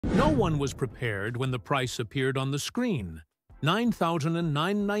no one was prepared when the price appeared on the screen.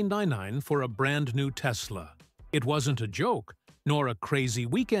 $9,999 for a brand new Tesla. It wasn't a joke, nor a crazy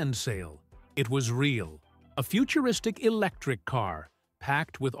weekend sale. It was real. A futuristic electric car,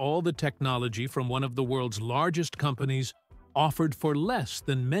 packed with all the technology from one of the world's largest companies, offered for less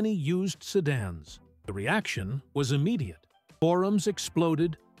than many used sedans. The reaction was immediate. Forums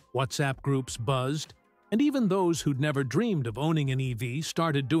exploded, WhatsApp groups buzzed, and even those who'd never dreamed of owning an EV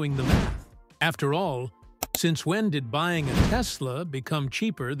started doing the math. After all, since when did buying a Tesla become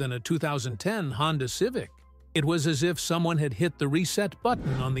cheaper than a 2010 Honda Civic? It was as if someone had hit the reset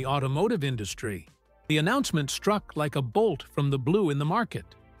button on the automotive industry. The announcement struck like a bolt from the blue in the market.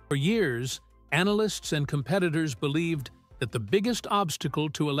 For years, analysts and competitors believed that the biggest obstacle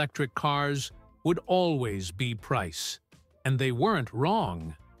to electric cars would always be price. And they weren't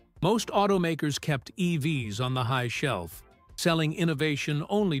wrong. Most automakers kept EVs on the high shelf, selling innovation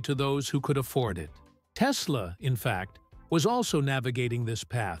only to those who could afford it. Tesla, in fact, was also navigating this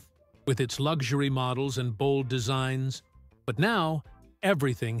path, with its luxury models and bold designs. But now,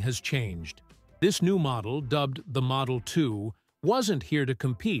 everything has changed. This new model, dubbed the Model 2, wasn't here to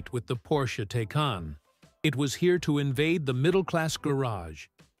compete with the Porsche Taycan. It was here to invade the middle-class garage.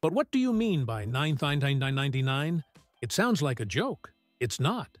 But what do you mean by $9,999? It sounds like a joke. It's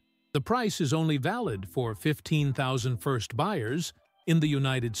not. The price is only valid for 15,000 first buyers in the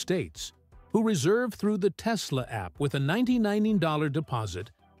United States, who reserve through the Tesla app with a $99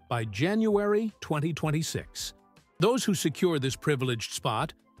 deposit by January 2026. Those who secure this privileged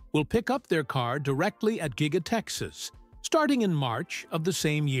spot will pick up their car directly at Gigafactory, starting in March of the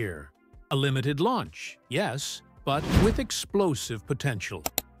same year. A limited launch, yes, but with explosive potential.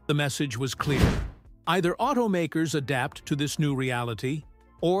 The message was clear. Either automakers adapt to this new reality,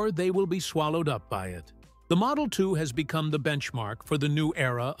 or they will be swallowed up by it. The Model 2 has become the benchmark for the new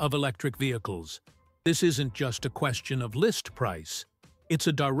era of electric vehicles. This isn't just a question of list price. It's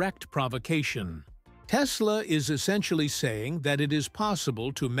a direct provocation. Tesla is essentially saying that it is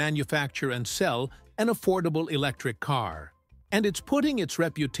possible to manufacture and sell an affordable electric car. And it's putting its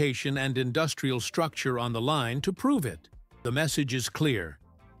reputation and industrial structure on the line to prove it. The message is clear.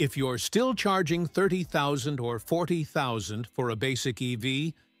 If you're still charging $30,000 or $40,000 for a basic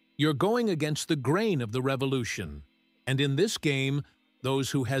EV, you're going against the grain of the revolution. And in this game, those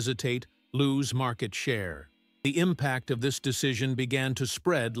who hesitate lose market share. The impact of this decision began to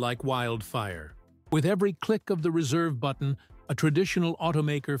spread like wildfire. With every click of the reserve button, a traditional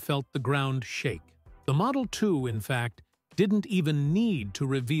automaker felt the ground shake. The Model 2, in fact, didn't even need to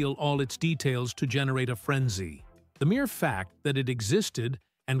reveal all its details to generate a frenzy. The mere fact that it existed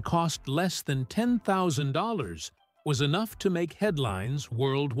and cost less than $10,000 was enough to make headlines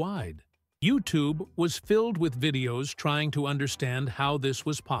worldwide. YouTube was filled with videos trying to understand how this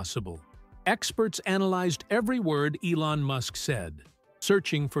was possible. Experts analyzed every word Elon Musk said,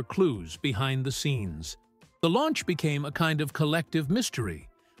 searching for clues behind the scenes. The launch became a kind of collective mystery,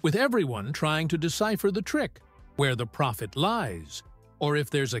 with everyone trying to decipher the trick, where the profit lies, or if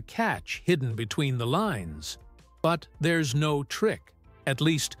there's a catch hidden between the lines. But there's no trick, at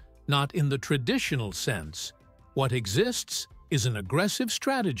least not in the traditional sense. What exists is an aggressive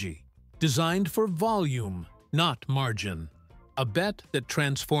strategy, designed for volume, not margin. A bet that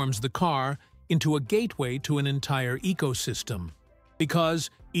transforms the car into a gateway to an entire ecosystem. Because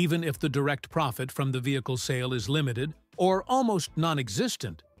even if the direct profit from the vehicle sale is limited or almost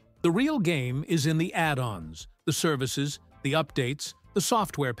non-existent, the real game is in the add-ons, the services, the updates, the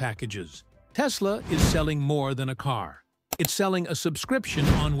software packages. Tesla is selling more than a car. It's selling a subscription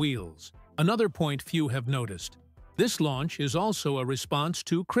on wheels. Another point few have noticed. This launch is also a response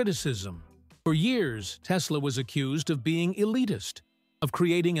to criticism. For years, Tesla was accused of being elitist, of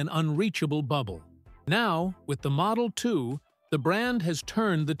creating an unreachable bubble. Now, with the Model 2, the brand has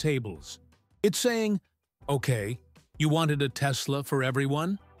turned the tables. It's saying, okay, you wanted a Tesla for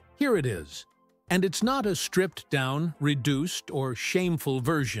everyone? Here it is. And it's not a stripped-down, reduced, or shameful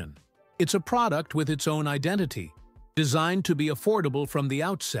version. It's a product with its own identity, designed to be affordable from the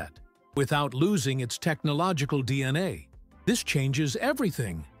outset, without losing its technological DNA. This changes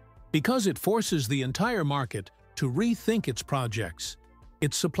everything, because it forces the entire market to rethink its projects,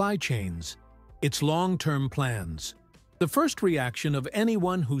 its supply chains, its long-term plans. The first reaction of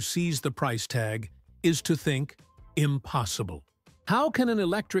anyone who sees the price tag is to think, impossible. How can an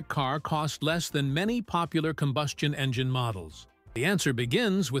electric car cost less than many popular combustion engine models? The answer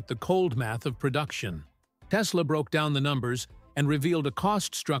begins with the cold math of production. Tesla broke down the numbers and revealed a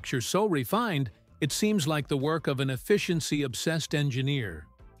cost structure so refined it seems like the work of an efficiency-obsessed engineer.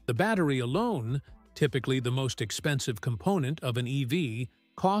 The battery alone, typically the most expensive component of an EV,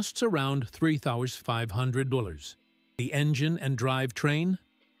 costs around $3,500. The engine and drivetrain,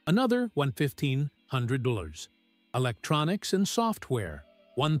 another $1,500. Electronics and software,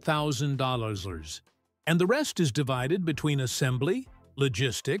 $1,000. And the rest is divided between assembly,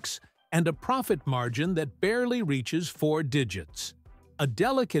 logistics, and a profit margin that barely reaches 4 digits. A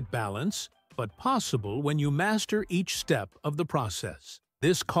delicate balance, but possible when you master each step of the process.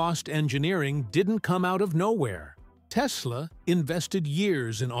 This cost engineering didn't come out of nowhere. Tesla invested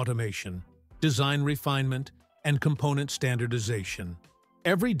years in automation, design refinement, and component standardization.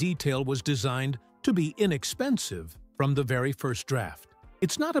 Every detail was designed to be inexpensive from the very first draft.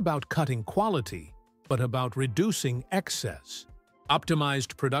 It's not about cutting quality, but about reducing excess.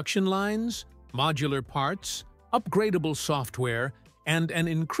 Optimized production lines, modular parts, upgradable software, and an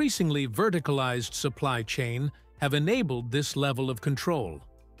increasingly verticalized supply chain have enabled this level of control.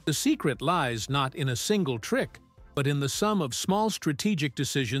 The secret lies not in a single trick, but in the sum of small strategic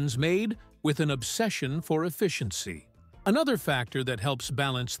decisions made with an obsession for efficiency. Another factor that helps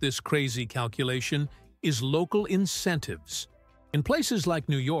balance this crazy calculation is local incentives. In places like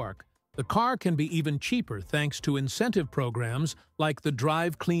New York, the car can be even cheaper thanks to incentive programs like the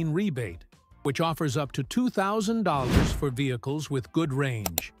Drive Clean rebate, which offers up to $2,000 for vehicles with good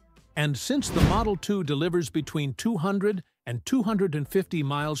range. And since the Model 2 delivers between 200 and 250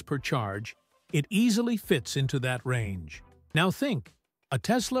 miles per charge, it easily fits into that range. Now think, a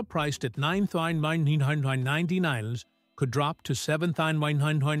Tesla priced at $9,999 could drop to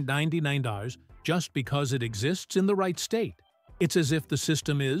 $7,999 just because it exists in the right state. It's as if the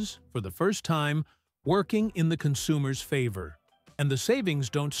system is, for the first time, working in the consumer's favor. And the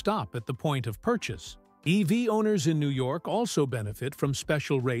savings don't stop at the point of purchase. EV owners in New York also benefit from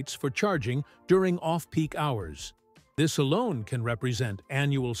special rates for charging during off-peak hours. This alone can represent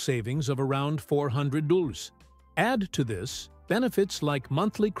annual savings of around $400. Add to this benefits like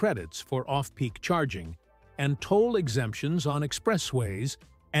monthly credits for off-peak charging and toll exemptions on expressways,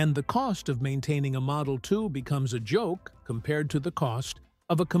 and the cost of maintaining a Model 2 becomes a joke compared to the cost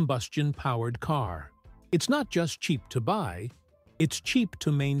of a combustion-powered car. It's not just cheap to buy, it's cheap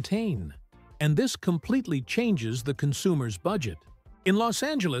to maintain. And this completely changes the consumer's budget. In Los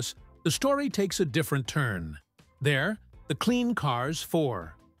Angeles, the story takes a different turn. There, the Clean Cars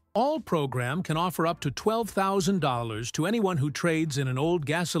 4. All program can offer up to $12,000 to anyone who trades in an old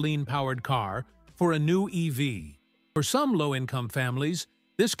gasoline-powered car for a new EV. For some low-income families,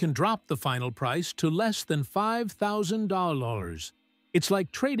 this can drop the final price to less than $5,000. It's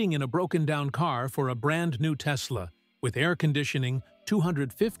like trading in a broken-down car for a brand-new Tesla with air conditioning,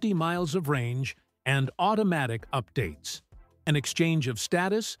 250 miles of range, and automatic updates. An exchange of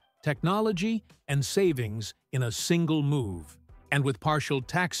status, technology, and savings in a single move. And with partial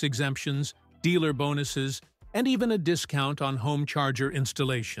tax exemptions, dealer bonuses, and even a discount on home charger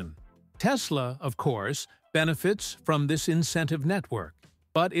installation. Tesla, of course, benefits from this incentive network.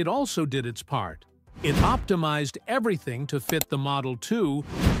 But it also did its part. It optimized everything to fit the Model 2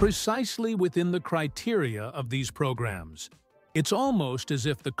 precisely within the criteria of these programs. It's almost as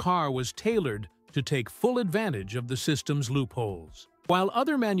if the car was tailored to take full advantage of the system's loopholes. While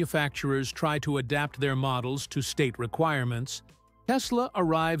other manufacturers try to adapt their models to state requirements, Tesla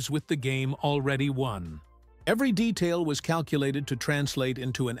arrives with the game already won. Every detail was calculated to translate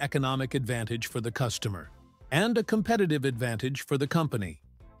into an economic advantage for the customer and a competitive advantage for the company.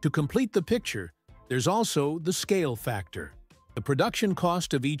 To complete the picture, there's also the scale factor. The production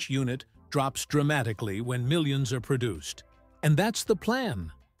cost of each unit drops dramatically when millions are produced. And that's the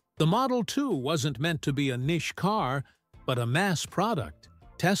plan. The Model 2 wasn't meant to be a niche car, but a mass product.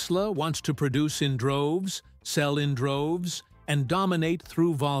 Tesla wants to produce in droves, sell in droves, and dominate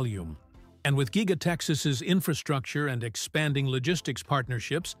through volume. And with Gigafactory's infrastructure and expanding logistics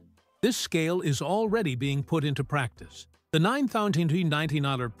partnerships, this scale is already being put into practice. The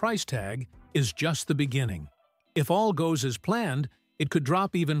 $9,999 price tag is just the beginning. If all goes as planned, it could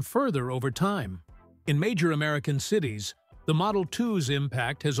drop even further over time. In major American cities, the Model 2's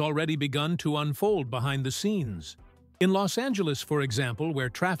impact has already begun to unfold behind the scenes. In Los Angeles, for example, where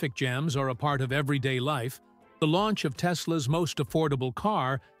traffic jams are a part of everyday life, the launch of Tesla's most affordable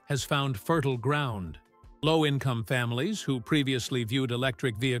car has found fertile ground. Low-income families, who previously viewed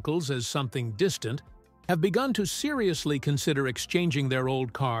electric vehicles as something distant, have begun to seriously consider exchanging their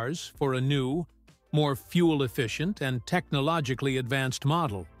old cars for a new, more fuel-efficient and technologically advanced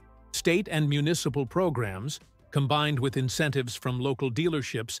model. State and municipal programs, combined with incentives from local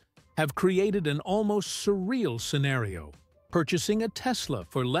dealerships, have created an almost surreal scenario: purchasing a Tesla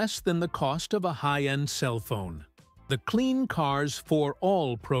for less than the cost of a high-end cell phone. The Clean Cars for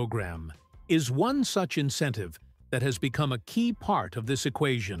All program is one such incentive that has become a key part of this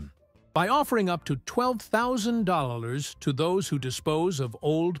equation. By offering up to $12,000 to those who dispose of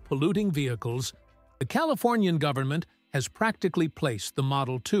old, polluting vehicles, the Californian government has practically placed the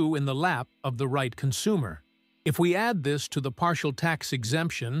Model 2 in the lap of the right consumer. If we add this to the partial tax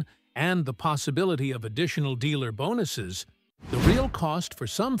exemption and the possibility of additional dealer bonuses, the real cost for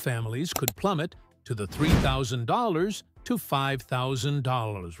some families could plummet to the $3,000 to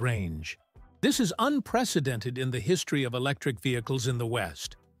 $5,000 range. This is unprecedented in the history of electric vehicles in the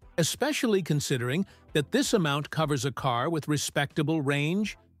West, especially considering that this amount covers a car with respectable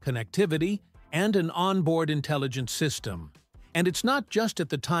range, connectivity, and an onboard intelligence system. And it's not just at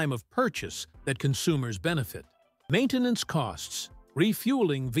the time of purchase that consumers benefit. Maintenance costs,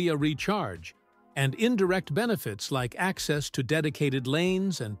 refueling via recharge, and indirect benefits like access to dedicated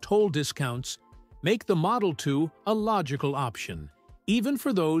lanes and toll discounts make the Model 2 a logical option, even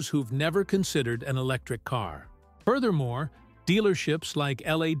for those who've never considered an electric car. Furthermore, dealerships like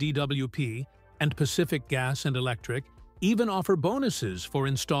LADWP and Pacific Gas and Electric even offer bonuses for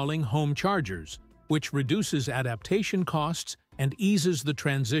installing home chargers, which reduces adaptation costs and eases the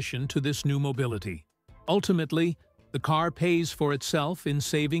transition to this new mobility. Ultimately, the car pays for itself in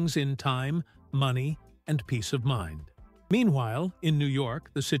savings in time, money, and peace of mind. Meanwhile, in New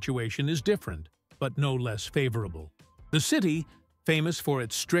York, the situation is different, but no less favorable. The city, famous for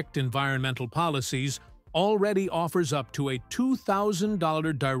its strict environmental policies, already offers up to a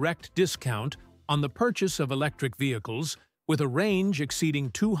 $2,000 direct discount on the purchase of electric vehicles with a range exceeding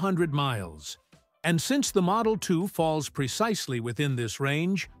 200 miles. And since the Model 2 falls precisely within this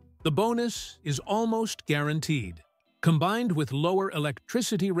range, the bonus is almost guaranteed. Combined with lower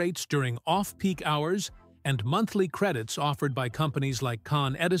electricity rates during off-peak hours and monthly credits offered by companies like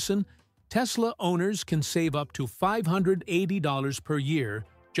Con Edison, Tesla owners can save up to $580 per year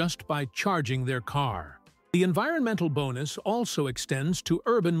just by charging their car. The environmental bonus also extends to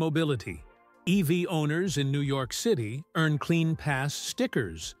urban mobility. EV owners in New York City earn Clean Pass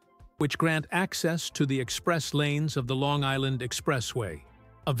stickers, which grant access to the express lanes of the Long Island Expressway,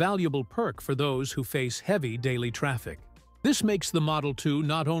 a valuable perk for those who face heavy daily traffic. This makes the Model 2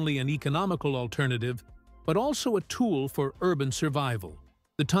 not only an economical alternative, but also a tool for urban survival.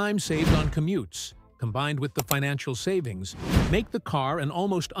 The time saved on commutes, combined with the financial savings, make the car an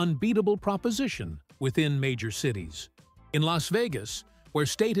almost unbeatable proposition within major cities. In Las Vegas, where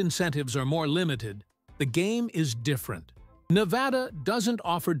state incentives are more limited, the game is different. Nevada doesn't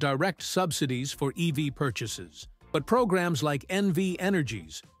offer direct subsidies for EV purchases, but programs like NV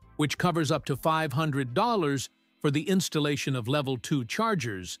Energies, which covers up to $500 for the installation of Level 2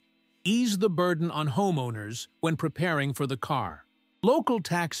 chargers, ease the burden on homeowners when preparing for the car. Local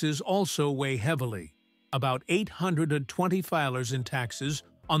taxes also weigh heavily, about $820 in taxes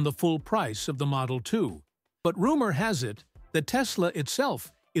on the full price of the Model 2. But rumor has it that Tesla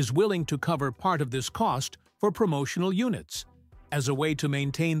itself is willing to cover part of this cost for promotional units, as a way to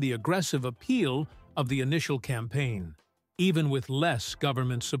maintain the aggressive appeal of the initial campaign. Even with less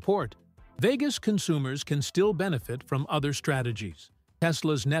government support, Vegas consumers can still benefit from other strategies.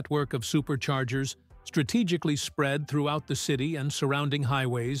 Tesla's network of superchargers, strategically spread throughout the city and surrounding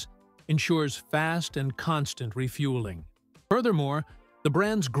highways, ensures fast and constant refueling. Furthermore, the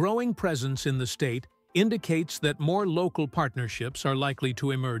brand's growing presence in the state indicates that more local partnerships are likely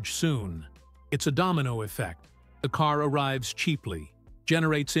to emerge soon. It's a domino effect. The car arrives cheaply,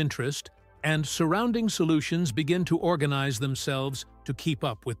 generates interest, and surrounding solutions begin to organize themselves to keep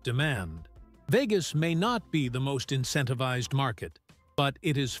up with demand. Vegas may not be the most incentivized market, but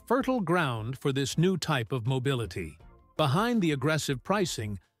it is fertile ground for this new type of mobility. Behind the aggressive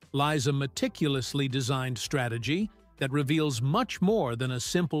pricing lies a meticulously designed strategy that reveals much more than a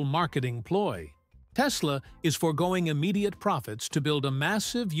simple marketing ploy. Tesla is foregoing immediate profits to build a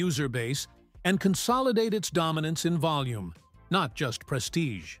massive user base and consolidate its dominance in volume, not just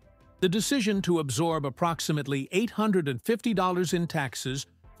prestige. The decision to absorb approximately $850 in taxes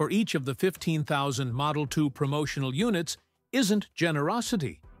for each of the 15,000 Model 2 promotional units isn't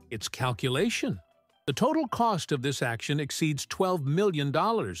generosity, it's calculation. The total cost of this action exceeds $12 million,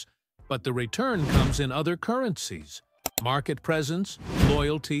 but the return comes in other currencies: market presence,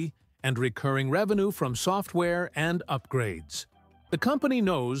 loyalty, and recurring revenue from software and upgrades. The company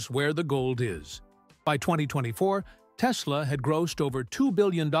knows where the gold is. By 2024, Tesla had grossed over $2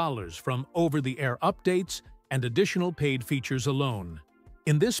 billion from over-the-air updates and additional paid features alone.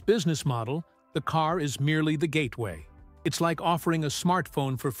 In this business model, the car is merely the gateway. It's like offering a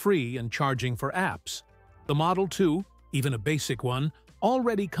smartphone for free and charging for apps. The Model 2, even a basic one,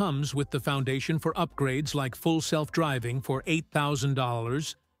 already comes with the foundation for upgrades like full self-driving for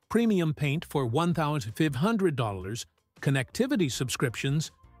 $8,000, premium paint for $1,500, connectivity subscriptions,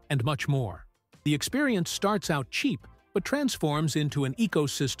 and much more. The experience starts out cheap, but transforms into an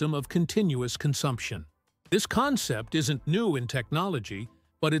ecosystem of continuous consumption. This concept isn't new in technology,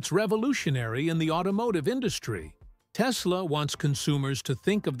 but it's revolutionary in the automotive industry. Tesla wants consumers to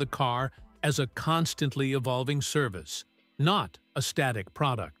think of the car as a constantly evolving service, not a static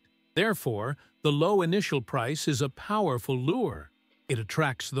product. Therefore, the low initial price is a powerful lure. It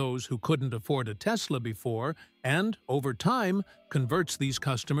attracts those who couldn't afford a Tesla before and, over time, converts these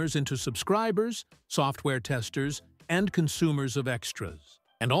customers into subscribers, software testers, and consumers of extras.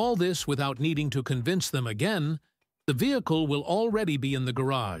 And all this without needing to convince them again. The vehicle will already be in the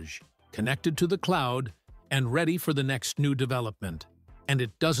garage, connected to the cloud, and ready for the next new development. And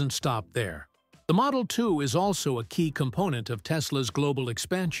it doesn't stop there. The Model 2 is also a key component of Tesla's global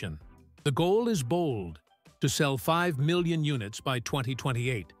expansion. The goal is bold: to sell 5 million units by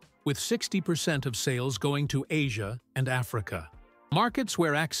 2028, with 60% of sales going to Asia and Africa. Markets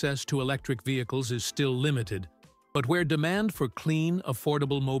where access to electric vehicles is still limited, but where demand for clean,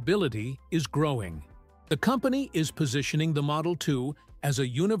 affordable mobility is growing. The company is positioning the Model 2 as a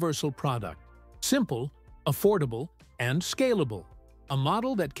universal product: simple, affordable, and scalable. A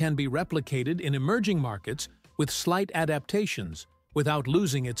model that can be replicated in emerging markets with slight adaptations without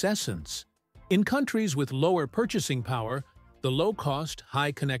losing its essence. In countries with lower purchasing power, the low-cost,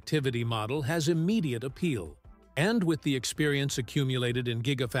 high-connectivity model has immediate appeal. And with the experience accumulated in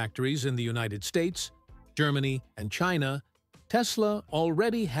gigafactories in the United States, Germany, and China, Tesla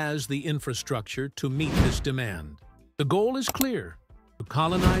already has the infrastructure to meet this demand. The goal is clear: to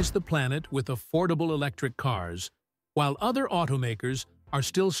colonize the planet with affordable electric cars, while other automakers are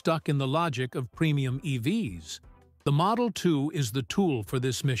still stuck in the logic of premium EVs. The Model 2 is the tool for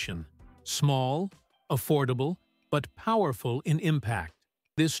this mission: small, affordable, but powerful in impact.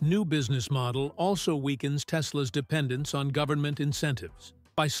 This new business model also weakens Tesla's dependence on government incentives.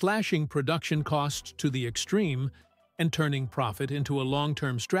 By slashing production costs to the extreme and turning profit into a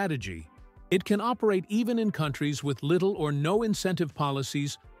long-term strategy, it can operate even in countries with little or no incentive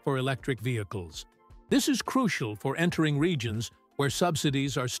policies for electric vehicles. This is crucial for entering regions where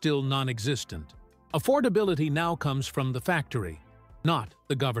subsidies are still non-existent. Affordability now comes from the factory, not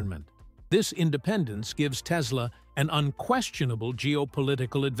the government. This independence gives Tesla an unquestionable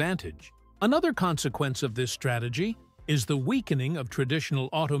geopolitical advantage. Another consequence of this strategy is the weakening of traditional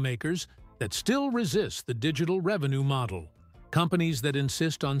automakers that still resist the digital revenue model. Companies that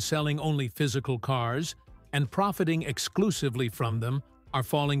insist on selling only physical cars and profiting exclusively from them are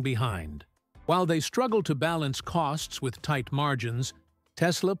falling behind. While they struggle to balance costs with tight margins,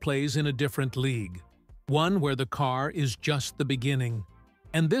 Tesla plays in a different league, one where the car is just the beginning.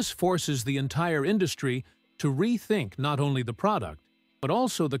 And this forces the entire industry to rethink not only the product, but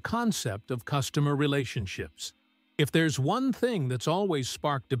also the concept of customer relationships. If there's one thing that's always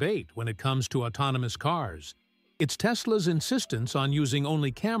sparked debate when it comes to autonomous cars, it's Tesla's insistence on using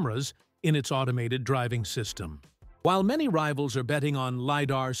only cameras in its automated driving system. While many rivals are betting on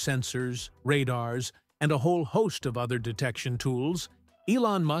LiDAR sensors, radars, and a whole host of other detection tools,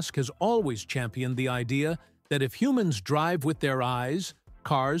 Elon Musk has always championed the idea that if humans drive with their eyes,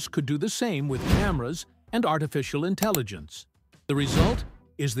 cars could do the same with cameras and artificial intelligence. The result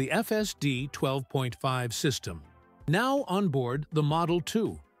is the FSD 12.5 system, now on board the Model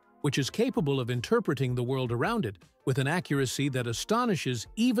 2, which is capable of interpreting the world around it with an accuracy that astonishes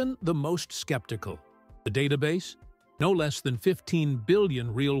even the most skeptical. The database? No less than 15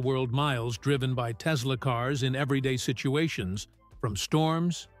 billion real-world miles driven by Tesla cars in everyday situations, from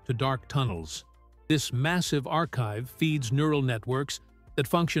storms to dark tunnels. This massive archive feeds neural networks that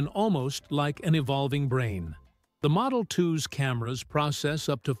function almost like an evolving brain. The Model 2's cameras process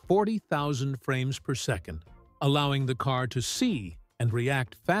up to 40,000 frames per second, allowing the car to see and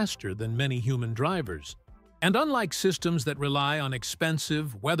react faster than many human drivers. And unlike systems that rely on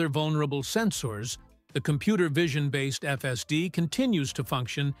expensive, weather-vulnerable sensors, the computer vision-based FSD continues to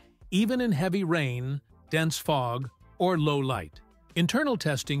function even in heavy rain, dense fog, or low light. Internal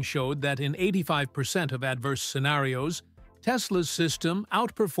testing showed that in 85% of adverse scenarios, Tesla's system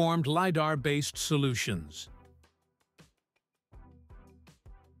outperformed LiDAR-based solutions.